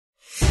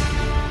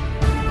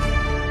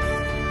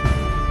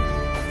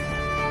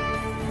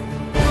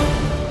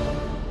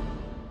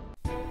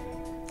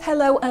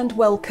Hello and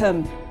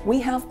welcome. We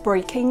have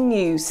breaking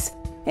news.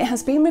 It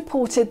has been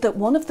reported that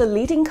one of the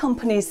leading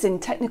companies in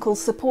technical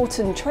support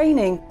and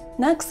training,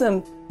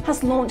 Naxym,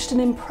 has launched an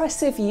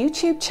impressive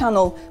YouTube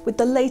channel with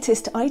the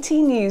latest IT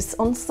news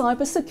on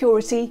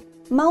cybersecurity,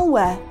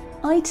 malware,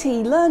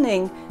 IT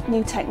learning,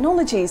 new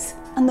technologies,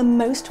 and the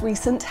most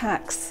recent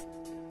hacks.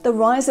 The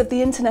rise of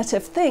the Internet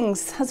of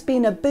Things has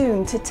been a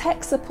boon to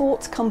tech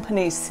support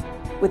companies.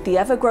 With the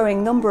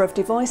ever-growing number of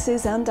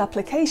devices and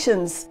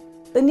applications,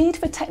 the need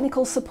for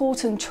technical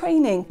support and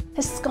training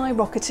has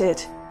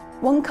skyrocketed.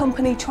 One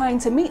company trying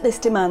to meet this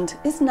demand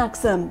is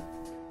Naxym.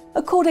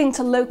 According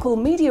to local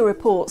media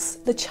reports,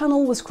 the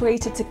channel was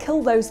created to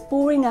kill those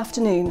boring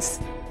afternoons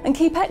and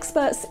keep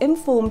experts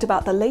informed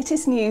about the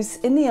latest news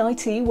in the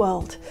IT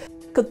world.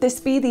 Could this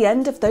be the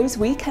end of those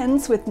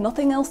weekends with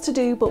nothing else to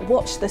do but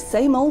watch the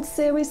same old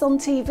series on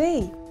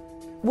TV?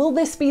 Will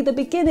this be the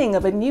beginning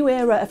of a new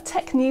era of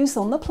tech news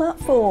on the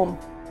platform?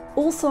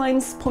 All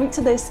signs point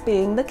to this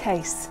being the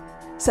case.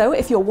 So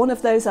if you're one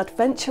of those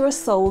adventurous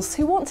souls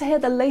who want to hear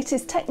the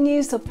latest tech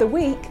news of the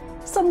week,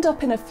 summed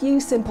up in a few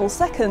simple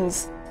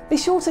seconds, be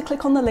sure to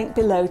click on the link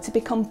below to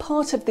become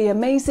part of the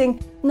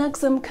amazing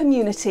Naxym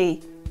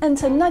community.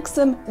 Enter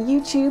Naxym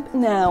YouTube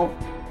now.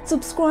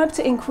 Subscribe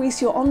to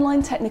increase your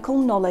online technical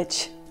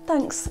knowledge.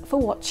 Thanks for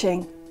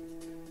watching.